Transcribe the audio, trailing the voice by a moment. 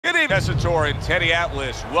Tessitore and Teddy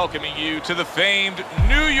Atlas welcoming you to the famed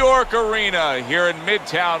New York Arena here in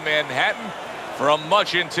Midtown Manhattan for a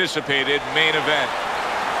much-anticipated main event.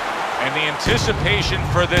 And the anticipation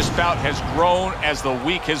for this bout has grown as the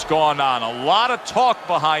week has gone on. A lot of talk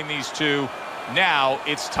behind these two. Now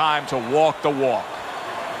it's time to walk the walk.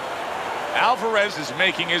 Alvarez is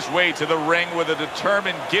making his way to the ring with a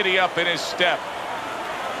determined giddy-up in his step.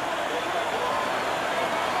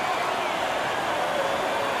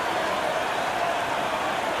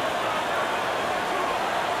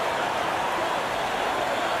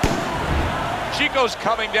 Chico's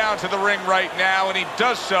coming down to the ring right now, and he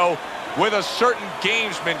does so with a certain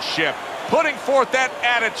gamesmanship, putting forth that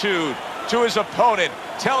attitude to his opponent,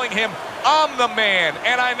 telling him, I'm the man,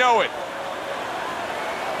 and I know it.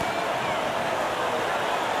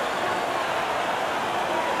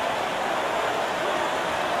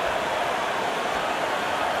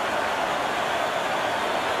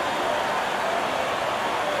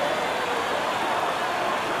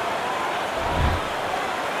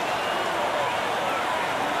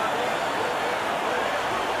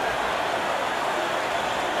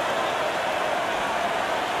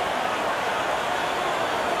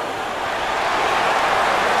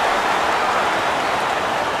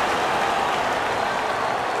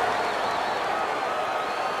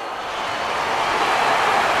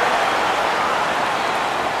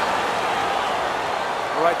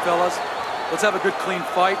 All right, fellas, let's have a good, clean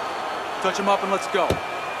fight. Touch him up and let's go.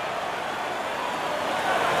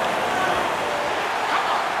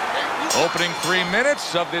 Opening 3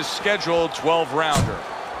 minutes of this scheduled 12-rounder.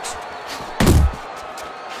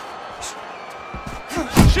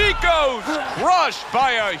 Chico's crushed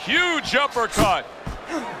by a huge uppercut.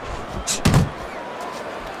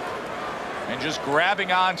 And just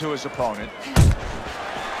grabbing onto his opponent.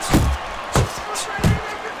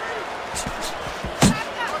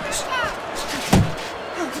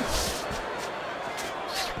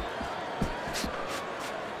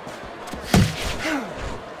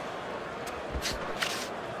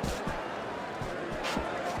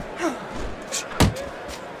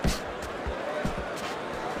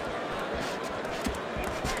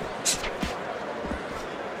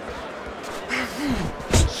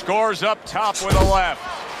 Scores up top with a left.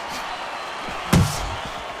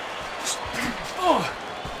 Oh.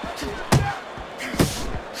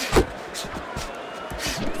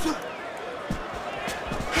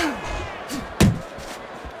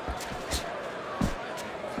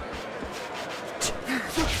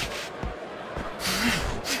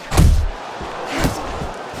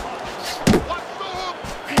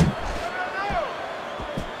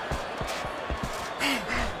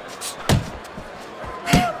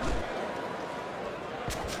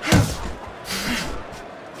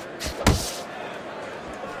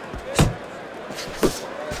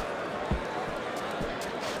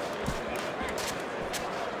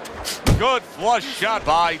 Good flush shot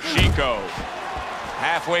by Chico.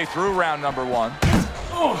 Halfway through round number one.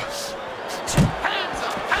 Oh.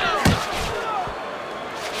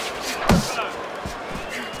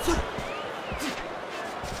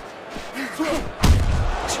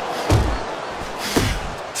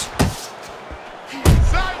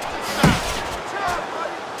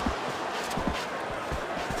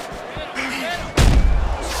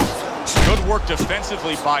 Good work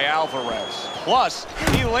defensively by Alvarez. Plus,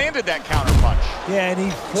 he landed that counter punch. Yeah, and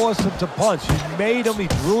he forced him to punch. He made him, he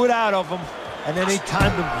drew it out of him, and then he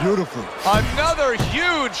timed him beautifully. Another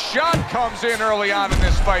huge shot comes in early on in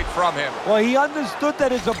this fight from him. Well, he understood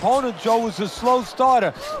that his opponent, Joe, was a slow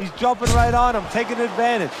starter. He's jumping right on him, taking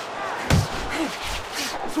advantage.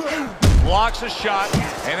 Blocks a shot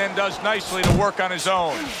and then does nicely to work on his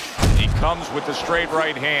own. He comes with the straight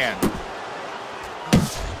right hand.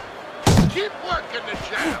 Keep working the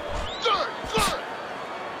jab. Good, good.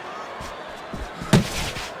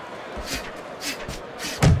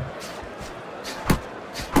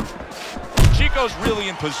 Chico's really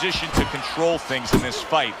in position to control things in this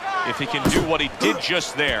fight if he can do what he did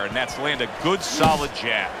just there, and that's land a good, solid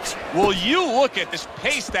jab. Will you look at this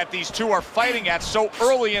pace that these two are fighting at so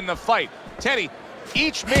early in the fight? Teddy,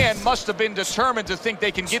 each man must have been determined to think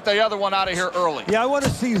they can get the other one out of here early. Yeah, I want to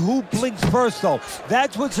see who blinks first, though.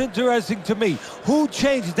 That's what's interesting to me. Who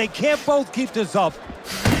changes? They can't both keep this up.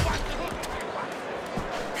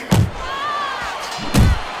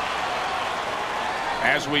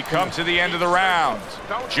 As we come to the end of the round,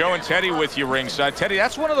 Joe and Teddy with you ringside. Teddy,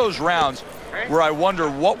 that's one of those rounds where I wonder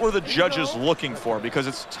what were the judges looking for, because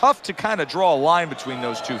it's tough to kind of draw a line between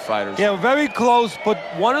those two fighters. Yeah, very close, but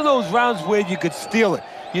one of those rounds where you could steal it.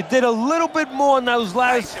 You did a little bit more in those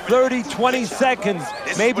last 30, 20 seconds.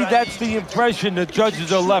 Maybe that's the impression the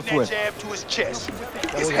judges are left with. Jab to his chest.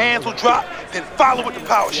 His hands will drop, then follow with the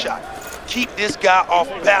power shot. Keep this guy off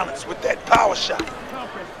balance with that power shot.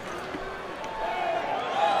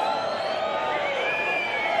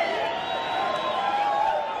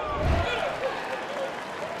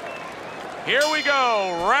 Here we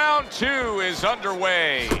go. Round 2 is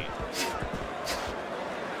underway.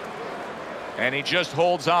 And he just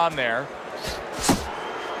holds on there.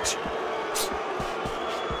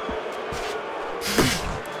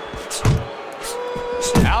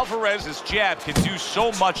 Alvarez's jab can do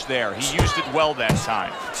so much there. He used it well that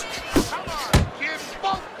time.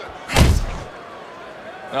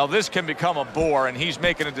 Well, this can become a bore, and he's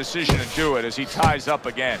making a decision to do it as he ties up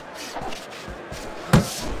again.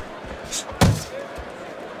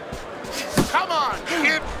 Come on,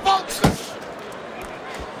 get focused.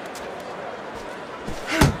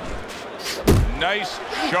 Nice,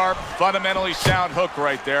 sharp, fundamentally sound hook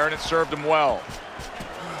right there, and it served him well.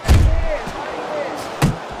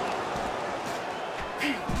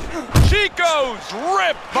 Chico's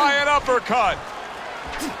ripped by an uppercut.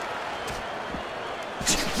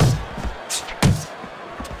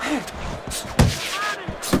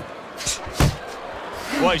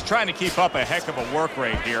 Well, he's trying to keep up a heck of a work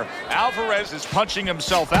rate here. Alvarez is punching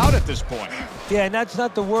himself out at this point. Yeah, and that's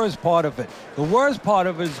not the worst part of it. The worst part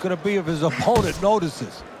of it is going to be if his opponent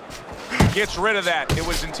notices. Gets rid of that. It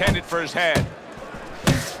was intended for his head.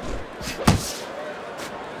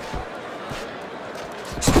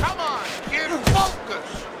 Come on, get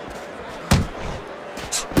focused.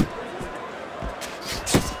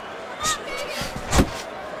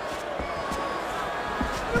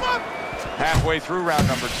 Halfway through round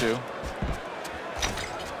number 2.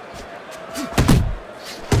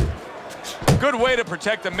 Good way to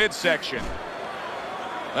protect the midsection.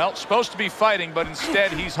 Well, supposed to be fighting, but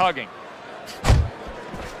instead he's hugging.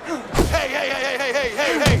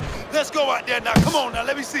 Hey. Let's go out there now. Come on now,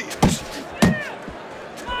 let me see it.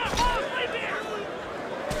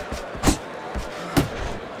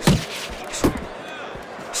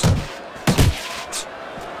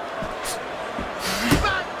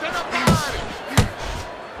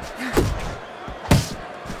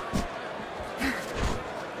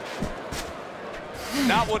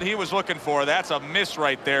 Not what he was looking for. That's a miss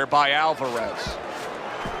right there by Alvarez.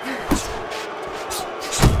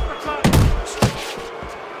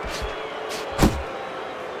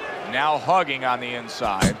 Now hugging on the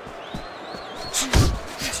inside.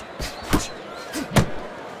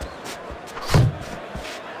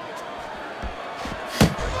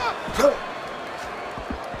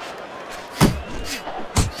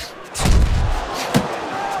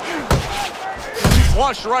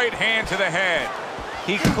 Flush right hand to the head.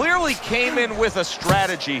 He clearly came in with a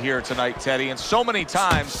strategy here tonight, Teddy, and so many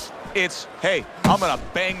times it's, hey, I'm going to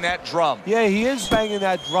bang that drum. Yeah, he is banging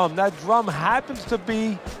that drum. That drum happens to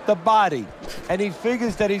be the body, and he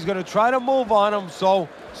figures that he's going to try to move on him, so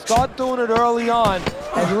start doing it early on,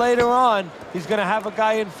 and later on, he's going to have a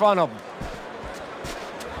guy in front of him.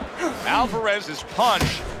 Alvarez's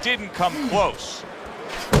punch didn't come close.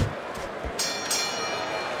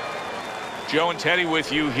 Joe and Teddy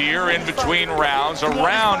with you here in between rounds. A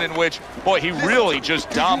round in which, boy, he really just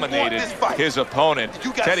dominated his opponent.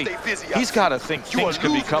 Teddy, he's got to think things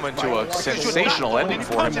could be coming to a sensational ending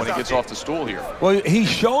for him when he gets off the stool here. Well, he's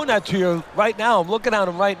showing that to you right now. I'm looking at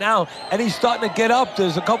him right now, and he's starting to get up.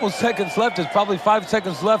 There's a couple seconds left. There's probably 5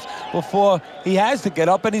 seconds left before he has to get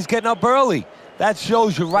up, and he's getting up early. That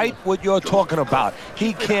shows you right what you're talking about.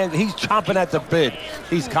 He's chomping at the bit.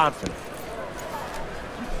 He's confident.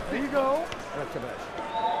 There you go.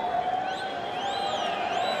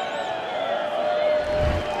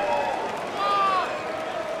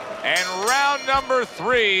 And round number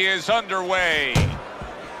 3 is underway.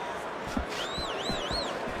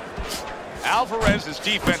 Alvarez's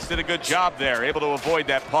defense did a good job there, able to avoid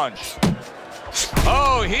that punch.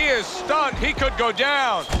 Oh, he is stunned. He could go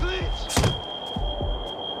down.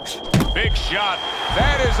 Big shot.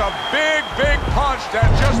 That is a big punch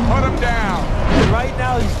that just put him down. And right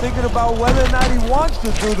now, he's thinking about whether or not he wants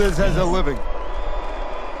to do this as a living.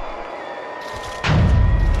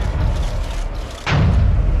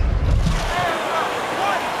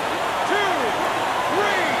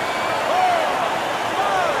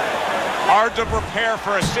 Hard to prepare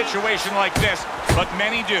for a situation like this, but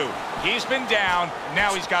many do. He's been down,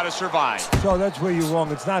 now he's got to survive. So that's where you're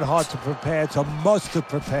wrong. It's not hard to prepare, it's a must to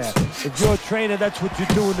prepare. If you're a trainer, that's what you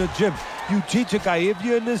do in the gym. You teach a guy, if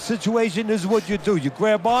you're in this situation, this is what you do. You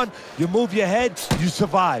grab on, you move your head, you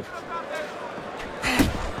survive.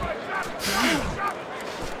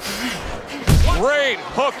 Great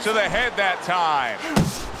hook to the head that time.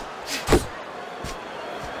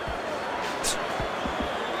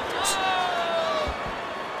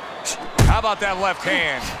 How about that left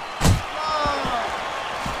hand?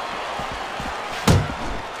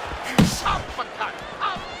 Uppercut!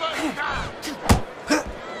 Uppercut!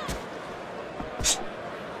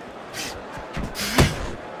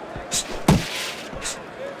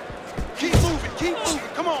 Keep moving,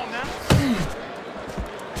 come on now.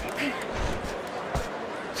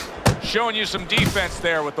 Showing you some defense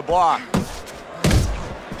there with the block.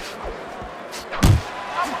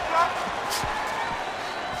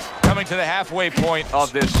 Coming to the halfway point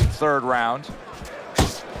of this third round.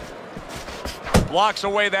 Blocks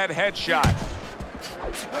away that headshot.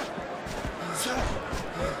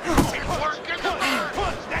 Working the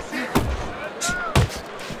punch, that's it.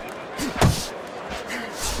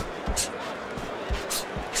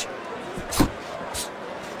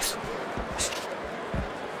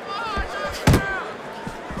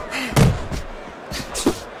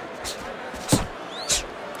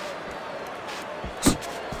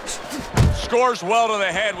 Scores well to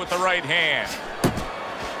the head with the right hand.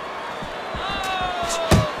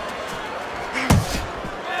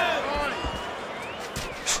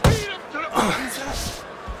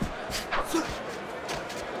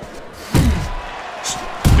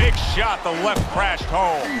 Big shot, the left crashed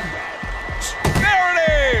home. There it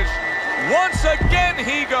is! Once again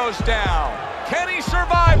he goes down. Can he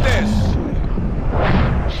survive this?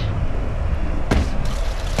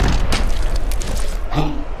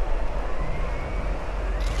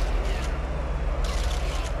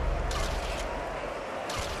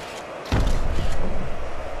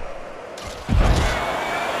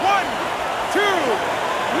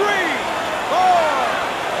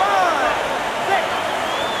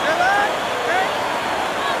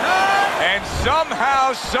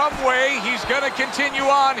 Somehow, some way, he's going to continue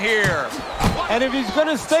on here. And if he's going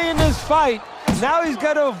to stay in this fight, now he's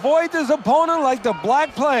got to avoid his opponent like the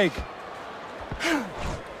Black Plague.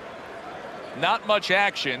 Not much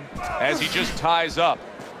action as he just ties up.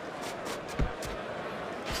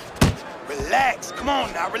 Relax, come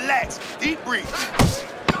on now, relax. Deep breathe.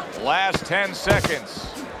 Last 10 seconds.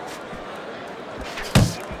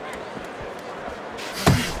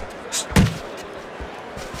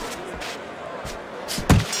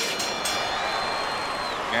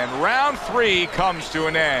 And round 3 comes to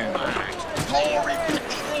an end. You're in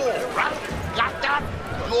control, right? Got that?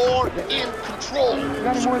 You're in control.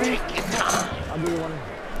 So take your time. I'll do one.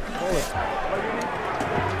 Hold it.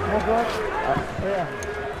 More blood? Yeah.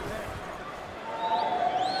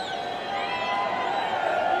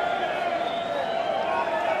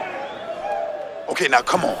 Okay, now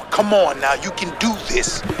come on now, you can do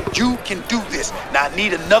this. You can do this. Now I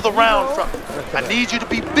need another round from you. I need you to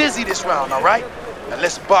be busy this round, all right? Now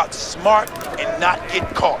let's box smart and not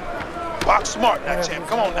get caught. Box smart now, champ.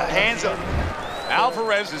 Come on now, hands up.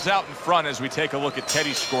 Alvarez is out in front as we take a look at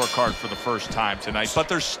Teddy's scorecard for the first time tonight, but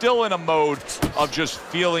they're still in a mode of just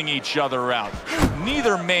feeling each other out.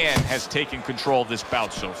 Neither man has taken control of this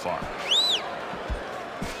bout so far.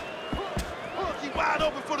 Keep wide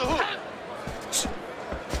open for the hook.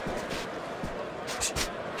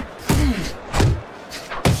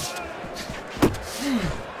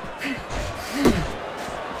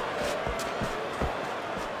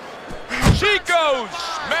 She goes!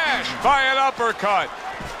 Smashed by an uppercut.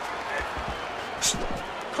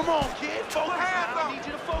 Come on, kid. Focus. I need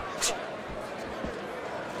you to focus.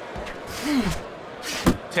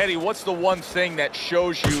 Teddy, what's the one thing that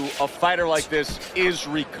shows you a fighter like this is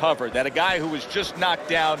recovered? That a guy who was just knocked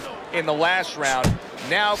down in the last round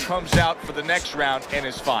now comes out for the next round and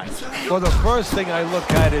is fine. Well, the first thing I look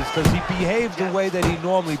at is, does he behave the way that he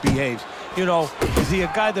normally behaves? You know, is he a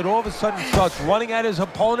guy that all of a sudden starts running at his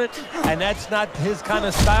opponent and that's not his kind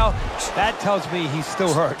of style? That tells me he's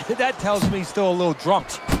still hurt. That tells me he's still a little drunk.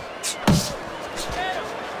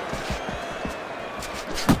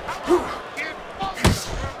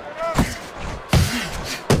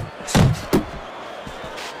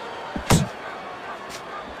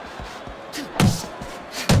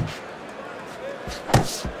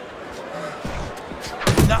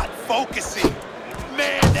 Not focusing.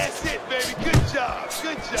 Man, that's it, baby. Good job.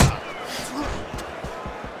 Good job.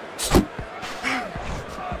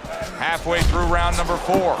 Halfway through round number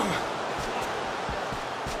 4.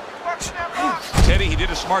 Teddy, he did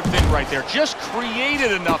a smart thing right there. Just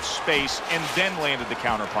created enough space and then landed the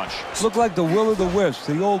counter punch. Looked like the Will of the Wisps,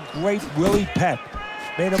 the old great Willie Pep.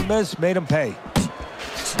 Made him miss, made him pay.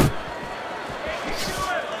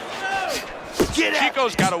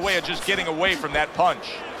 Chico's got a way of just getting away from that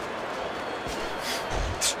punch.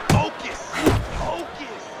 Focus.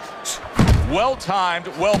 Well-timed,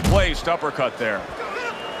 well-placed uppercut there.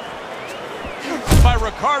 By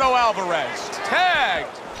Ricardo Alvarez.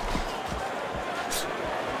 Tagged.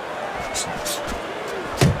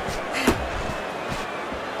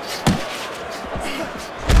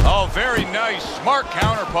 Oh, very nice. Smart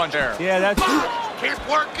counterpunch there. Yeah, that's... Keep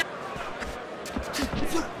working.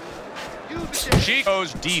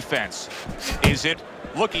 Chico's defense. Is it?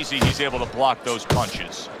 Look easy, he's able to block those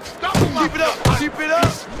punches. Keep it up. Keep it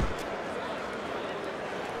up.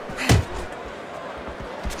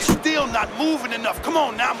 You're still not moving enough. Come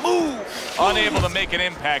on now, move. Unable to make an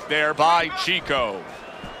impact there by Chico.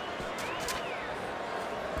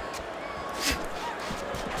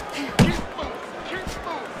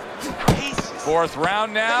 Fourth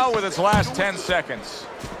round now with its last 10 seconds.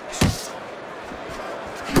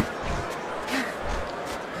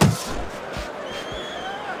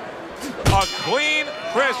 A clean,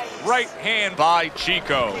 crisp right hand by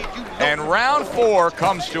Chico. And round 4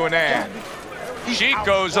 comes to an end.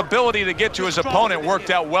 Chico's ability to get to his opponent worked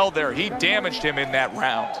out well there. He damaged him in that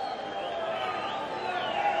round.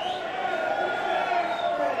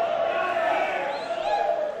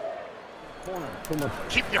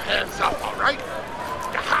 Keep your hands up, all right?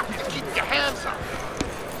 You have to keep your hands up.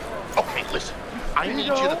 Okay, listen. I need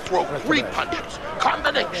you to throw 3 punches.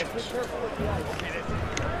 Combinations.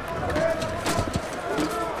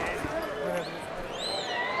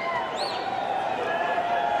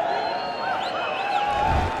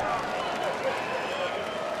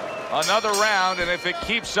 Another round, and if it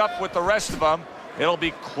keeps up with the rest of them, it'll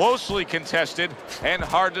be closely contested and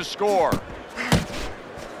hard to score.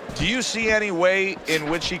 Do you see any way in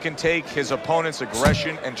which he can take his opponent's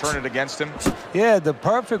aggression and turn it against him? Yeah, the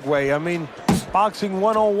perfect way. I mean, boxing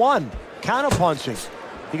 101, counterpunching.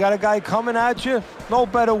 You got a guy coming at you, no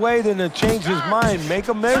better way than to change his mind. Make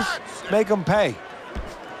him miss, make him pay.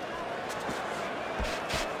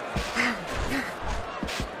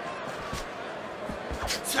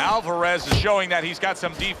 Alvarez is showing that he's got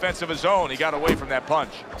some defense of his own. He got away from that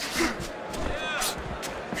punch.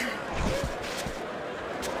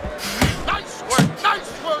 Nice work,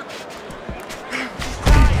 nice work.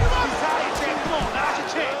 Come on, now's your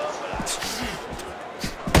chance.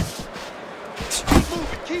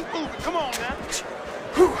 Keep moving, come on now.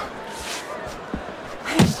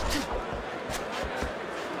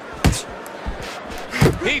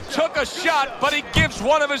 He took a shot, but he gives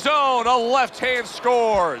one of his own. A left hand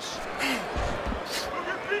scores.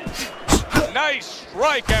 Nice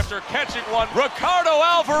strike after catching one. Ricardo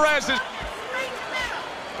Alvarez is...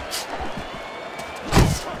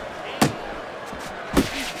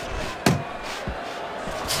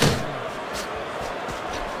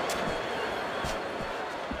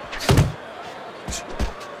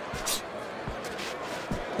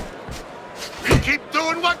 Keep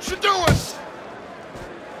doing what you're doing.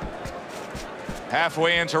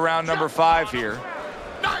 Halfway into round number 5 here.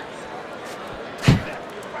 Nice.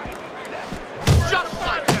 Just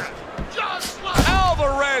like that. Just like that.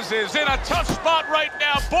 Alvarez is in a tough spot right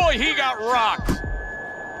now. Boy, he got rocked.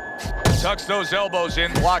 Tucks those elbows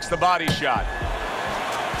in, blocks the body shot.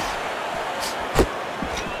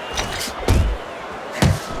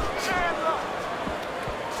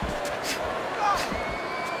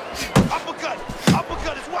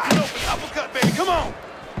 Uppercut is wide open. Uppercut, baby, come on.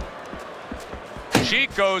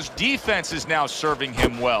 Chico's defense is now serving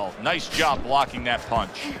him well. Nice job blocking that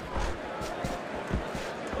punch.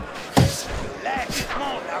 Relax, come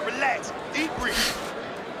on now, relax. Deep breath.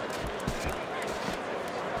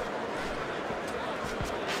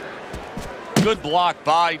 Good block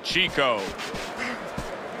by Chico.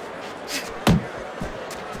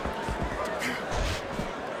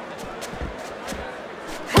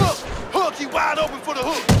 Hook, he wide open for the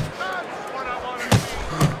hook. That's what I want to see.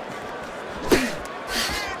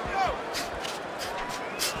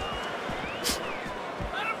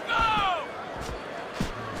 Let him go!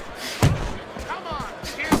 Come on,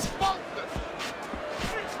 here's focus.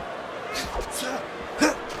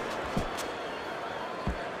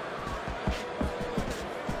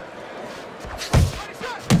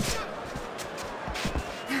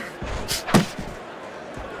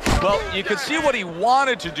 Well, you could see what he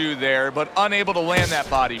wanted to do there, but unable to land that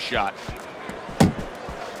body shot.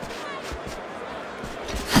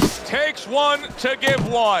 Takes one to give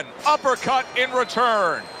one. Uppercut in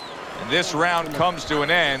return. And this round comes to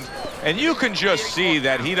an end, and you can just see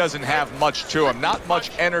that he doesn't have much to him, not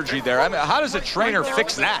much energy there. I mean, how does a trainer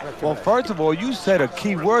fix that? Well, first of all, you said a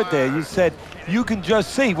key word there. You said you can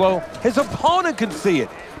just see. Well, his opponent can see it,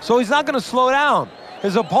 so he's not going to slow down.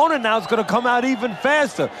 his opponent now is going to come out even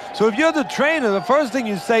faster. So if you're the trainer, the first thing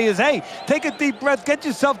you say is, hey, take a deep breath, get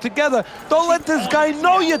yourself together. Don't let this guy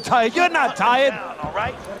know you're tired. You're not tired. All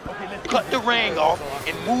right? Cut the ring off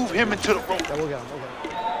and move him into the rope.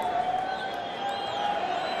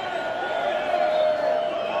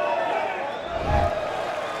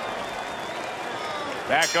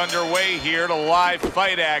 Back underway here to live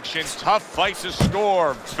fight action. Tough fight to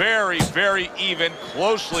score. Very, very even,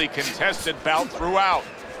 closely contested bout throughout.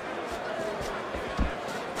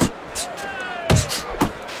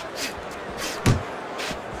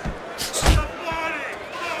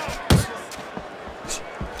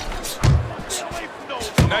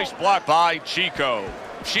 Nice block by Chico.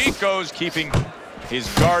 Chico's keeping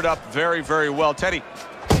his guard up very, very well. Teddy,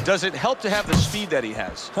 does it help to have the speed that he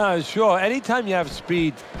has? Sure. Anytime you have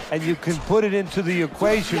speed and you can put it into the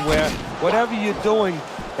equation where whatever you're doing,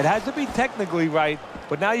 it has to be technically right,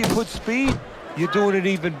 but now you put speed, you're doing it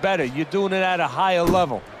even better. You're doing it at a higher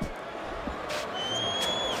level.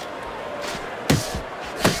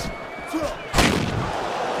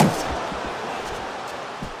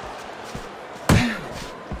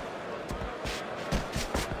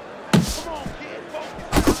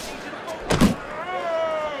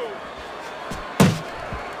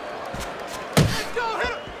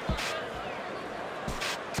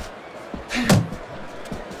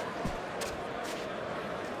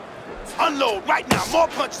 Unload right now. More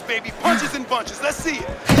punches, baby. Punches and bunches. Let's see it.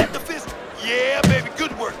 Hit the fist. Yeah, baby.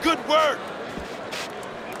 Good work. Good work.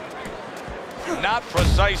 Not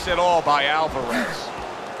precise at all by Alvarez.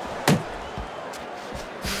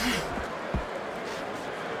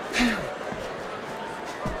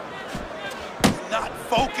 Not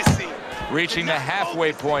focusing. Reaching the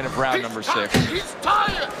halfway point of round number 6. He's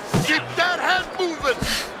tired. Keep that head moving.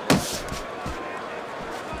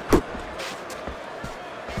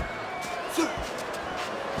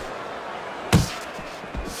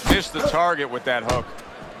 Missed the target with that hook.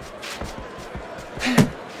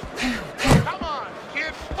 Come on,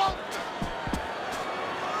 kid. Focus.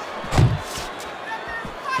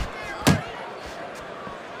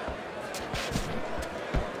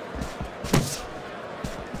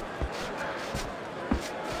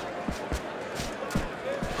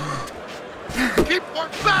 Keep one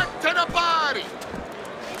back to the body.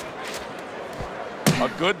 A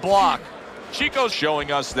good block. Chico's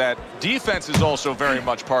showing us that defense is also very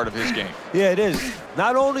much part of his game. Yeah, it is.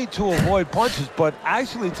 Not only to avoid punches, but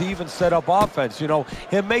actually to even set up offense. You know,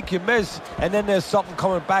 he'll make you miss, and then there's something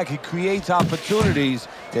coming back. He creates opportunities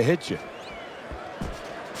to hit you.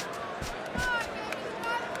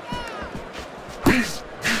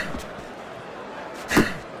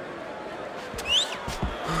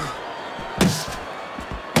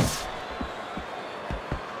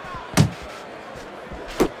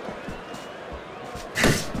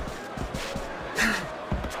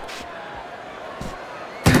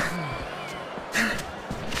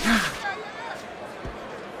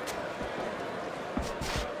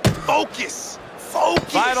 Focus.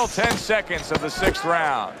 Focus. Final 10 seconds of the 6th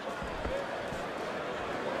round.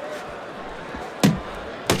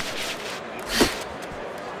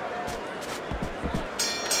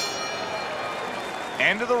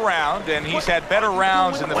 End of the round, and he's had better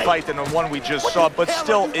rounds in the fight than the one we just saw, but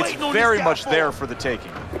still, it's very much there for the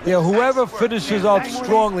taking. Yeah, whoever finishes up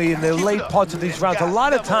strongly in the late parts of these rounds, a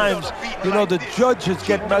lot of times, you know, the judges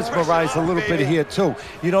get mesmerized a little bit here, too.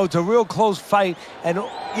 You know, it's a real close fight, and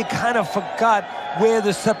you kind of forgot where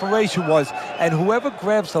the separation was. And whoever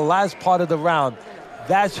grabs the last part of the round,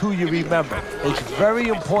 that's who you remember. It's very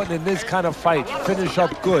important in this kind of fight. Finish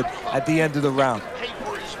up good at the end of the round.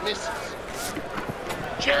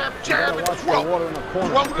 Jab, jab, and throw.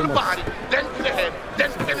 Throw to the body, then to the head,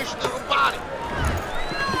 then finish to the body.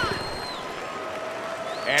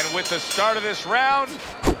 And with the start of this round,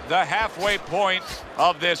 the halfway point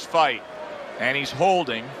of this fight. And he's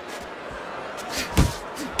holding.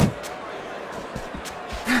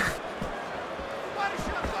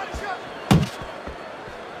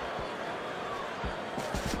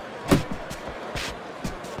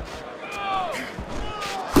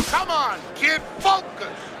 Come on, kid, focus.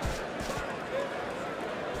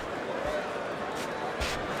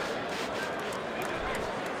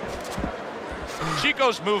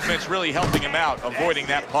 Chico's movement's really helping him out, avoiding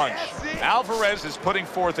that punch. Alvarez is putting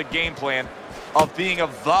forth a game plan of being a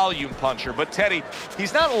volume puncher. But, Teddy,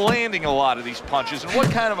 he's not landing a lot of these punches. And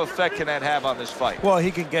what kind of effect can that have on this fight? Well,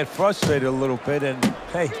 he can get frustrated a little bit, and,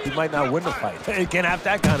 hey, he might not win the fight. He can have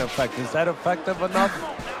that kind of effect. Is that effective enough?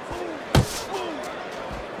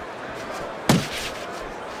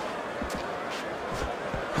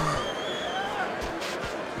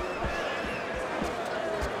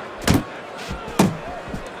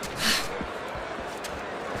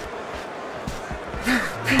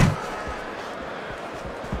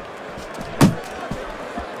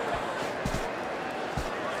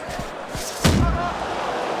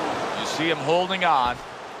 See him holding on.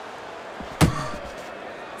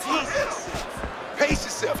 Pace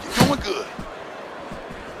yourself. You're doing good.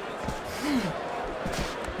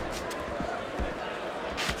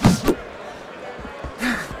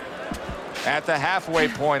 At the halfway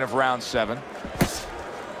point of round 7.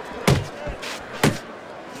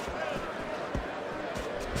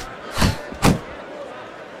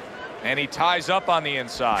 And he ties up on the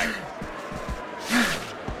inside.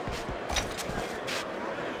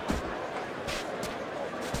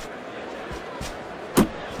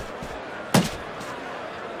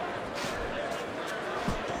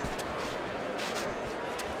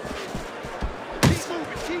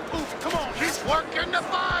 Keep moving. Come on, he's working the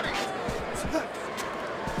body.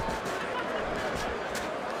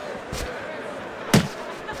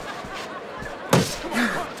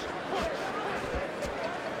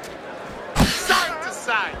 Side to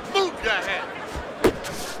side. Move your head.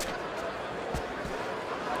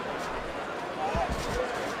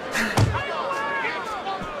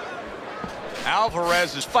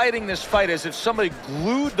 Alvarez is fighting this fight as if somebody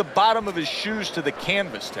glued the bottom of his shoes to the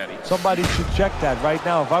canvas, Teddy. Somebody should check that right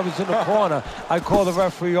now. If I was in the corner, I'd call the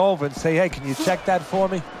referee over and say, hey, can you check that for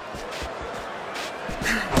me?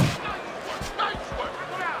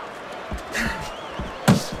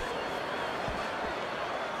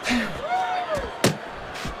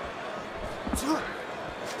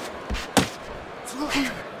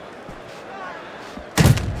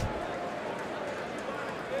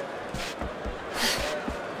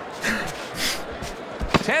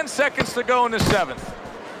 Seconds to go in the 7th.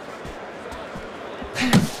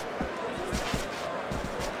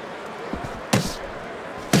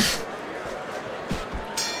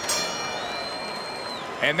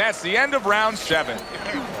 And that's the end of round 7.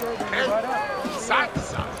 Side to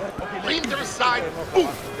side. Lean to the side. Boom.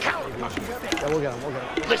 Counter punch. Yeah, we'll get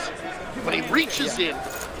him. Listen, when he reaches in,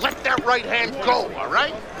 let that right hand go, all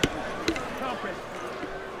right?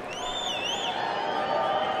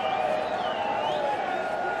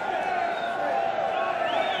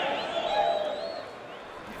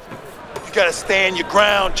 You gotta stand your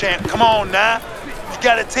ground, champ. Come on now. You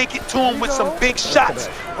gotta take it to him with some big shots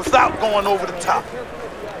without going over the top.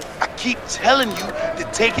 I keep telling you to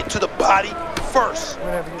take it to the body first,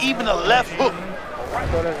 even a left hook.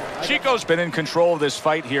 Chico's been in control of this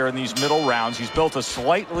fight here in these middle rounds. He's built a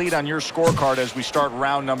slight lead on your scorecard as we start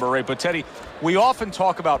round number 8. But, Teddy, we often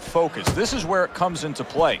talk about focus. This is where it comes into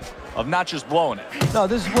play, of not just blowing it. No,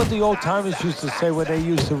 this is what the old-timers used to say when they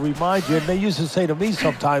used to remind you, and they used to say to me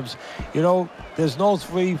sometimes, you know, there's no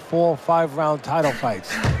 3, 4, 5-round title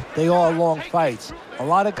fights. They are long fights. A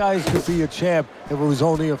lot of guys could be a champ if it was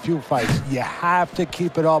only a few fights. You have to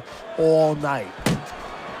keep it up all night.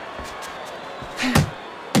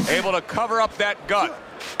 Able to cover up that gut.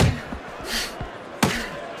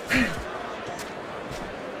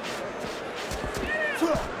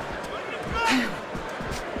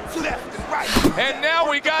 And now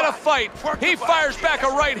we got a fight. He fires back a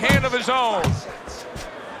right hand of his own.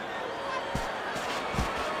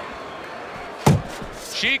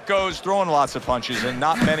 Chico's throwing lots of punches, and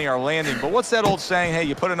not many are landing. But what's that old saying? Hey,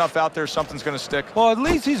 you put enough out there, something's going to stick. Well, at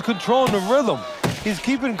least he's controlling the rhythm. He's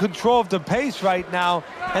keeping control of the pace right now.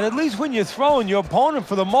 And at least when you're throwing, your opponent,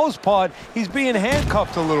 for the most part, he's being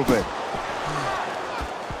handcuffed a little bit.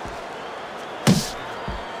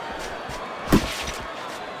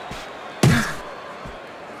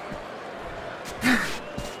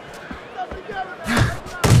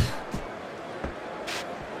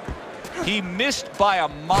 He missed by a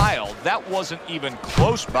mile. That wasn't even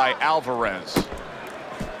close by Alvarez.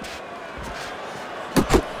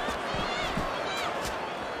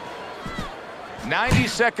 "90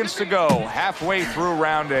 seconds to go, halfway through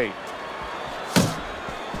round 8.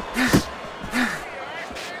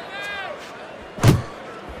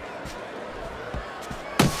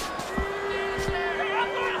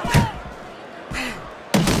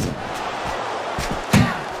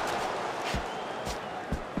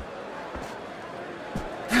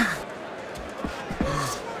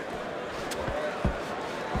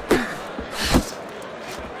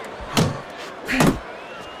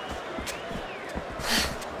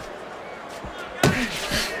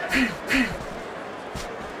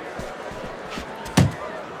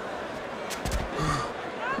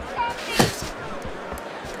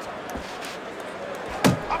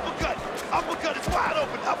 Uppercut, it's wide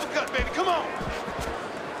open. Uppercut, baby, come on.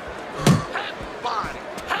 Body.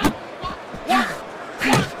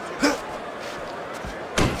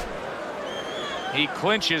 He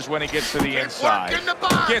clinches when he gets to the inside. Working the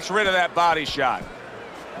body. Gets rid of that body shot.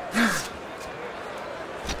 Come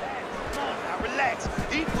on now, relax.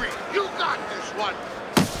 Deep breathe. You got this one.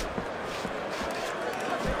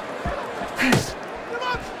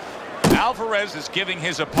 Alvarez is giving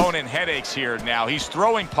his opponent headaches here now. He's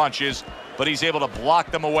throwing punches, but he's able to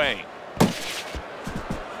block them away.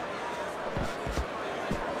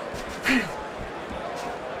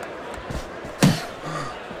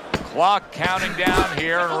 Clock counting down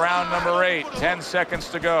here in round number 8. 10 seconds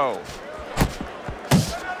to go.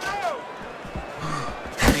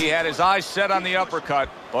 He had his eyes set on the uppercut,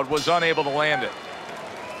 but was unable to land it.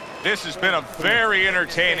 This has been a very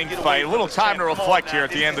entertaining fight. A little time to reflect here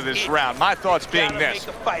at the end of this round. My thoughts being this: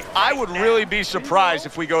 I would really be surprised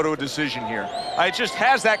if we go to a decision here. It just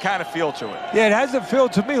has that kind of feel to it. Yeah, it has a feel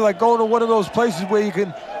to me like going to one of those places where you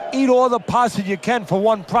can eat all the pasta you can for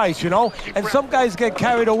one price, you know? And some guys get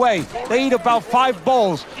carried away. They eat about 5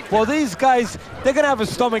 bowls. Well, these guys, they're going to have a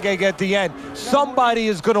stomachache at the end. Somebody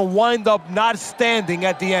is going to wind up not standing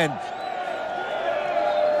at the end.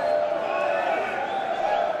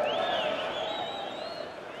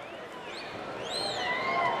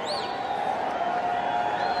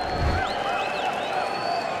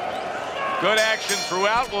 Good action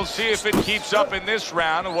throughout. We'll see if it keeps up in this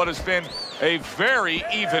round of what has been a very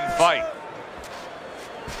even fight.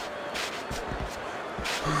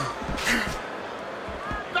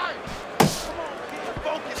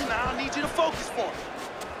 Focus now. I need you to focus for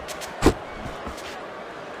me.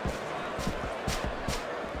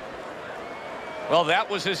 Well, that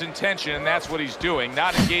was his intention, and that's what he's doing.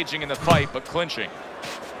 Not engaging in the fight, but clinching.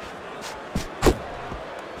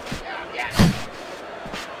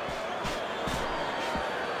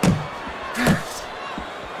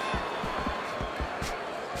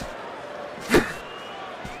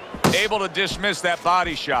 Able to dismiss that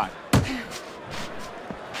body shot.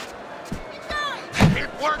 It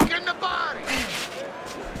worked in the body.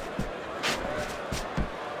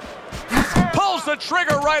 Pulls the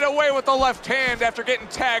trigger right away with the left hand after getting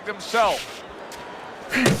tagged himself.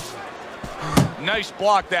 Nice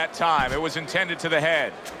block that time. It was intended to the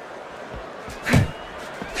head.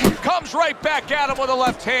 Comes right back at him with a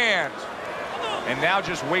left hand. And now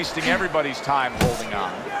just wasting everybody's time holding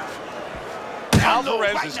on.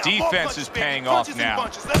 Alvarez's defense is paying off now.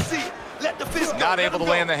 Let's see it. Let the fist go. Not able to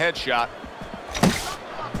land the headshot.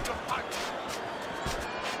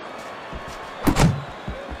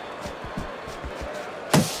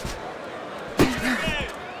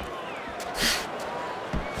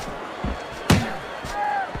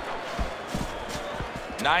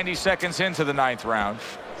 .90 seconds into the 9th round.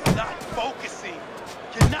 You're not focusing.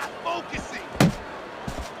 You're not focusing.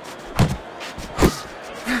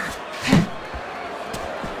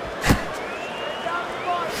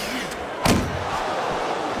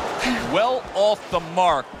 Well off the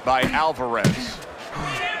mark by Alvarez.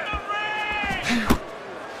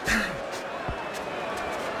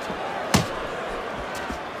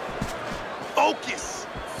 Focus.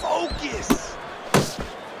 Focus.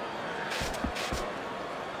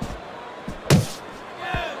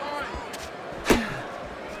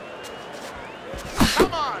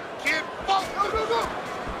 Come on, kid. Go, go, go.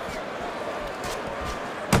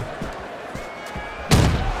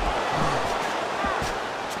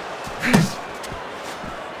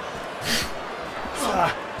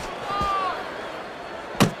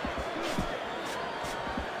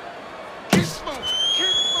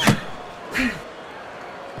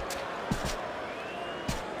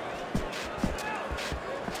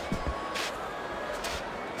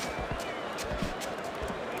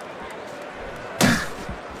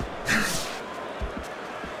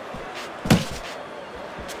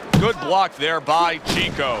 Good block there by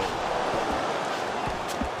Chico.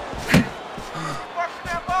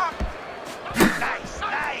 Nice,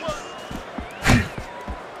 nice.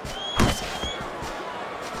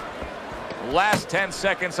 Last 10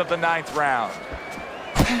 seconds of the 9th round.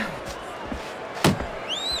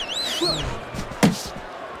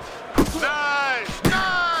 Nice,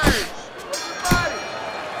 nice.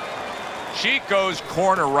 Chico's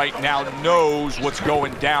corner right now knows what's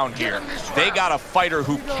going down here. They got a fighter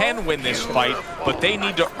who can win this fight, but they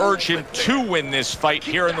need to urge him to win this fight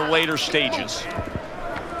here in the later stages.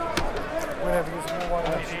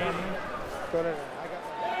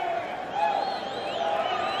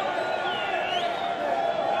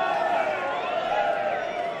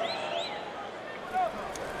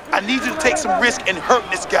 I need you to take some risk and hurt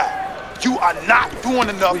this guy. You are not doing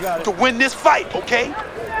enough to win this fight, okay?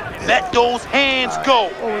 Let those hands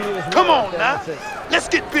go. Come on now. Let's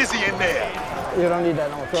get busy in there. You don't need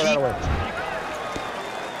that. No, throw that away.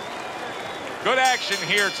 Good action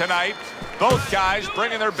here tonight. Both guys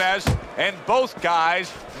bringing their best, and both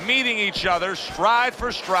guys meeting each other stride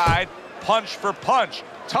for stride, punch for punch.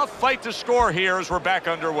 Tough fight to score here as we're back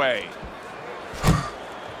underway.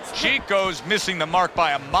 Chico's missing the mark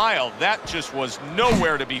by a mile. That just was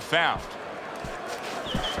nowhere to be found.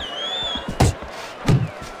 Good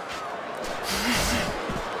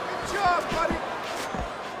job, buddy.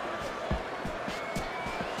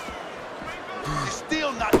 You're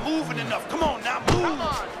still not moving enough. Come on, now move. Come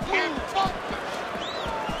on, get focused.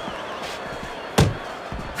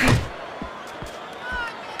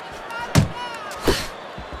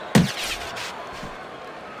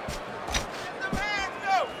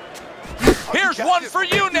 Here's one for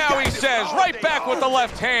you now, he says. Right back with the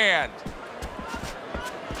left hand.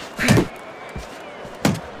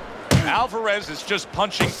 Alvarez is just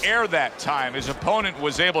punching air that time. His opponent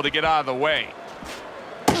was able to get out of the way.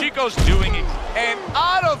 Chico's doing it, and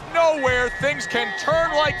out of nowhere, things can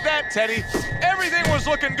turn like that, Teddy. Everything was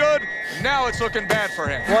looking good, now it's looking bad for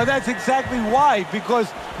him. Well, that's exactly why,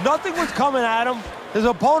 because nothing was coming at him. His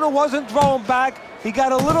opponent wasn't throwing back. He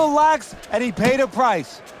got a little lax, and he paid a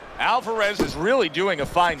price. Alvarez is really doing a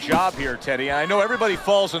fine job here, Teddy. And I know everybody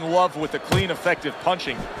falls in love with the clean, effective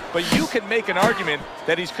punching, but you can make an argument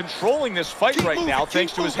that he's controlling this fight now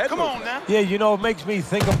thanks to his head movement. Yeah, you know, it makes me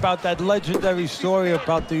think about that legendary story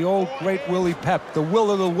about the old great Willie Pep, the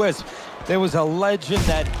Will-O-the-Wisp. There was a legend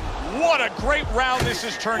that... What a great round this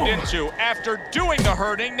has turned into. After doing the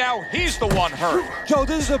hurting, now he's the one hurt. Joe,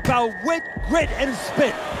 this is about wit, grit, and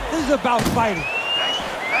spit. This is about fighting.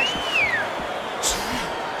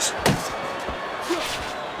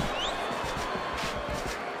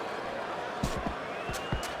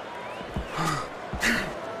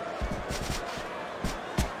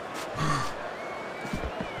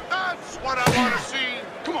 That's what I want to see.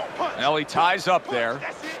 Come on, punch. Now he ties up there.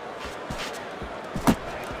 That's it.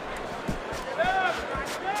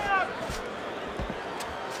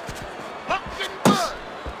 Looking good.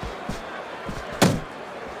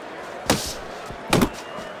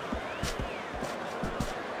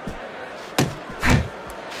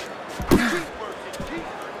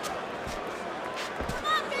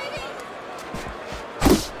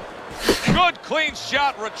 Good clean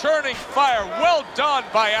shot, returning fire. Well done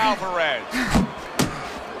by Alvarez.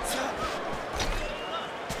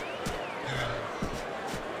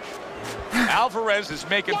 Alvarez is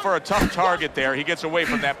making for a tough target there. He gets away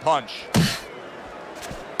from that punch.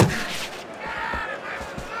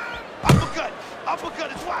 Uppercut.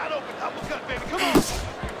 Uppercut is wide open. Uppercut, baby. Come on.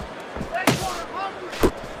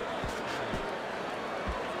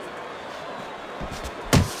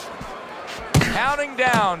 Counting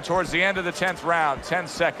down towards the end of the 10th round. 10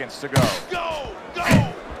 seconds to go. Go,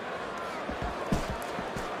 go.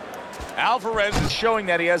 Alvarez is showing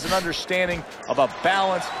that he has an understanding about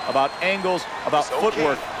balance, about angles, about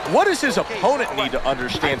footwork. What does his opponent need to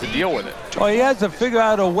understand to deal with it? Well, he has to figure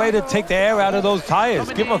out a way to take the air out of those tires.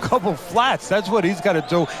 Give him a couple flats. That's what he's got to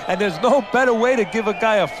do. And there's no better way to give a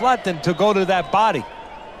guy a flat than to go to that body.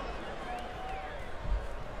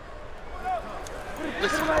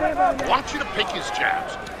 Listen, I want you to pick his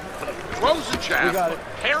jabs. When he throws a jab,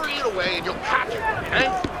 parry it away and you'll catch it, okay?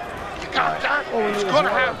 You got that? It's gonna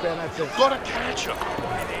happen. You're gonna catch him.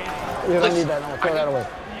 You don't need that. No, throw that away.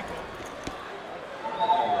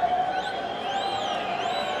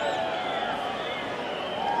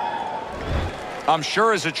 I'm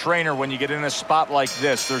sure as a trainer, when you get in a spot like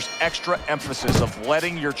this, there's extra emphasis of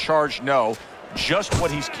letting your charge know just what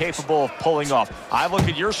he's capable of pulling off. I look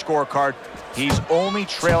at your scorecard. He's only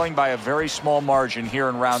trailing by a very small margin here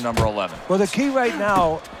in round number 11. Well, the key right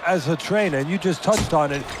now as a trainer, and you just touched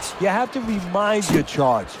on it, you have to remind your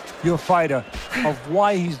charge, your fighter, of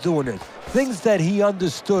why he's doing it. Things that he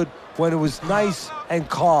understood when it was nice and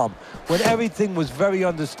calm, when everything was very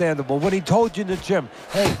understandable, when he told you in the gym,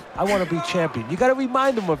 hey, I want to be champion. You got to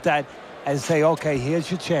remind him of that and say, okay, here's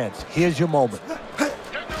your chance. Here's your moment.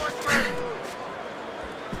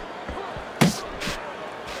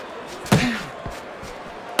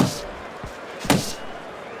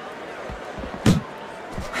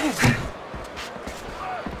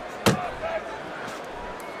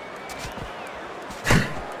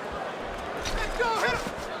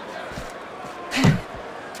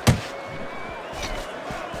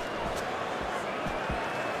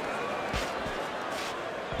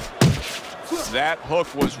 That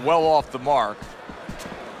hook was well off the mark.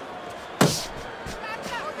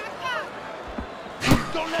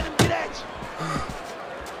 Don't let him get at you.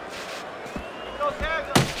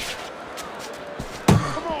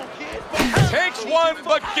 Come on, kid. Takes one,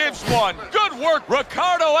 but gives one. Good work,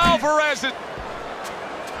 Ricardo Alvarez.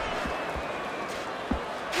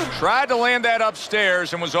 Tried to land that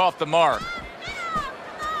upstairs and was off the mark.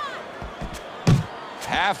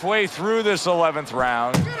 Halfway through this 11th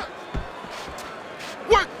round.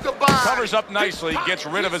 Work the body. Covers up nicely, gets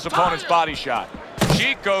rid of his opponent's body shot.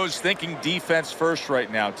 Chico's thinking defense first right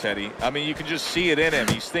now, Teddy. I mean, you can just see it in him.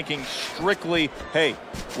 He's thinking strictly, hey,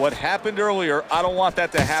 what happened earlier, I don't want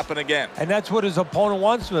that to happen again. And that's what his opponent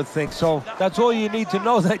wants him to think. So that's all you need to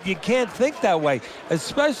know, that you can't think that way,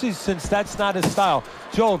 especially since that's not his style.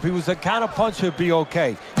 Joe, if he was a counterpuncher, it'd be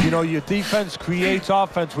okay. You know, your defense creates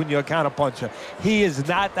offense when you're a counterpuncher. He is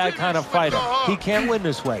not that kind of fighter. He can't win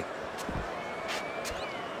this way.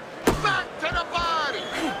 Back to the body.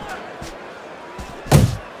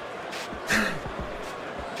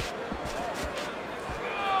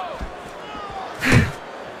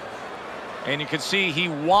 And you can see he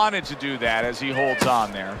wanted to do that as he holds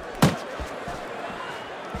on there.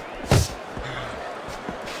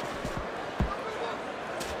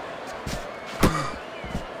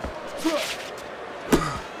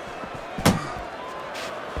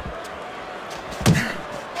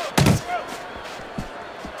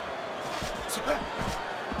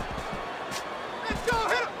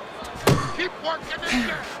 Keep working in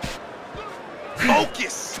there.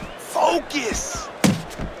 Focus. Focus.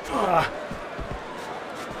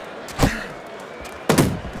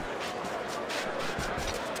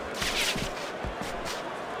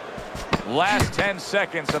 Last 10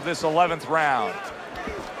 seconds of this 11th round.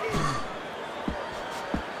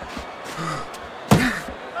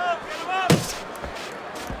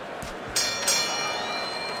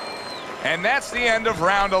 And that's the end of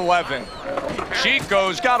round 11.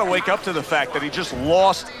 Chico's got to wake up to the fact that he just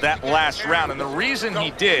lost that last round. And the reason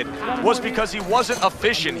he did was because he wasn't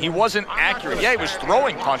efficient. He wasn't accurate. Yeah, he was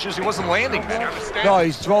throwing punches. He wasn't landing them. No,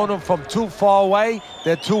 he's throwing them from too far away.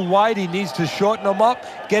 They're too wide. He needs to shorten them up,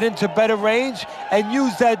 get into better range, and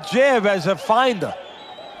use that jab as a finder.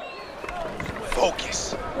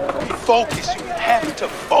 Focus. Focus. You have to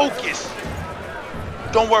focus.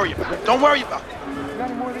 Don't worry about it. Don't worry about it. You got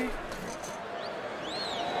any more of these?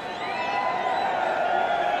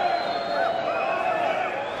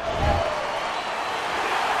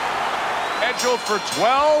 Scheduled for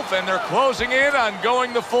 12, and they're closing in on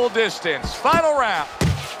going the full distance. Final round.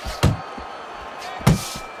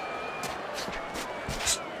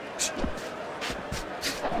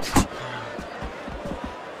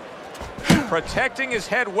 Protecting his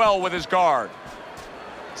head well with his guard.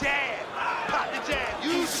 Jab. Pop the jab.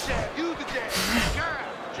 Use the jab. Use the jab. Jab.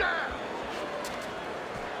 Jab.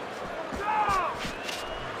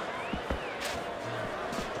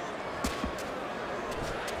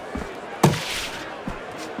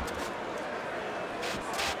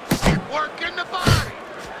 Keep working the body.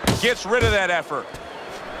 Gets rid of that effort.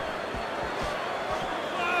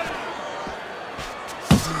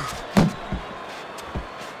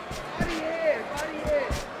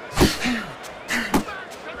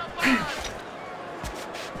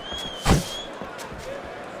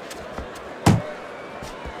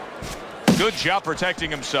 Good job protecting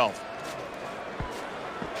himself.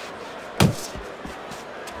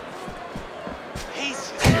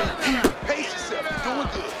 Pace yourself. Pace yourself. You're doing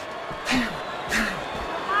good.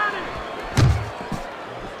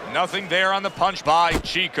 Nothing there on the punch by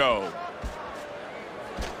Chico.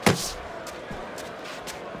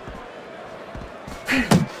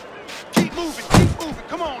 Keep moving. Keep moving.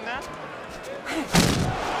 Come on now.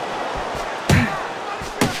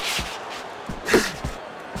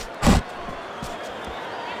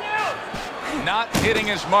 Not hitting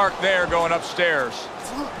his mark there going upstairs.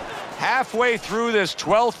 Halfway through this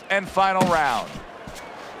 12th and final round.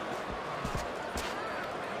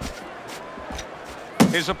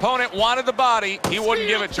 His opponent wanted the body. He wouldn't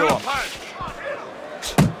give it to him.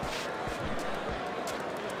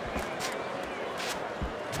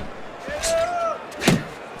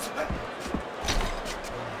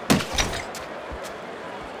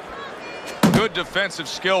 Good defensive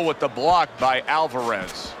skill with the block by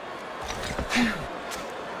Alvarez.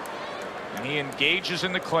 And he engages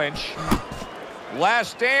in the clinch.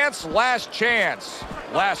 Last dance, last chance.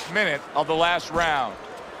 Last minute of the last round.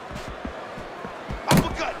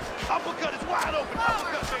 Uppercut. Uppercut is wide open.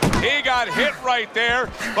 Uppercut, baby. He got hit right there,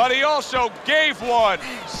 but he also gave one.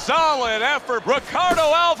 Solid effort. Ricardo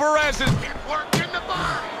Alvarez is Working the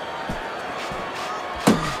body.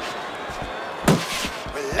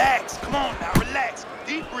 Relax. Come on now. Relax.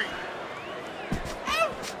 Deep breathe.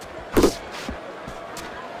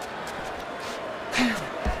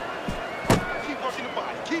 Keep working the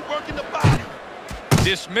body. Keep working the body.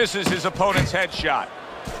 dismisses his opponent's headshot.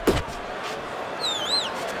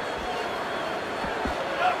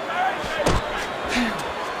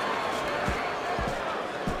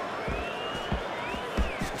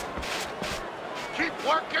 Keep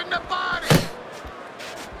working the body.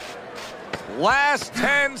 Last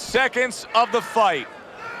 10 seconds of the fight.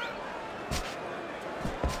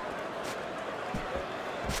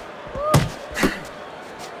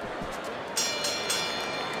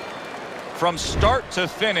 From start to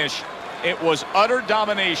finish, it was utter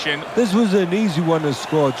domination. This was an easy one to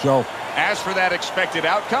score, Joe. As for that expected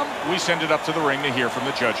outcome, we send it up to the ring to hear from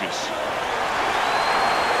the judges.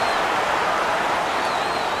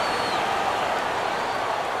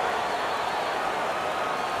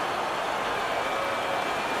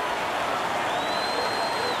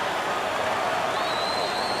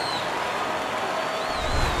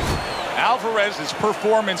 Alvarez's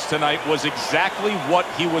performance tonight was exactly what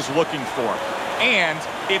he was looking for. And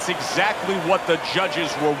it's exactly what the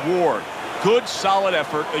judges reward. Good, solid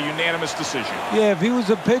effort, a unanimous decision. Yeah, if he was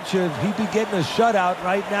a pitcher, he'd be getting a shutout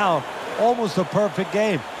right now. Almost a perfect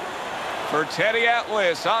game. For Teddy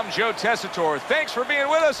Atlas, I'm Joe Tessitore. Thanks for being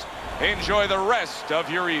with us. Enjoy the rest of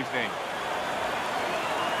your evening.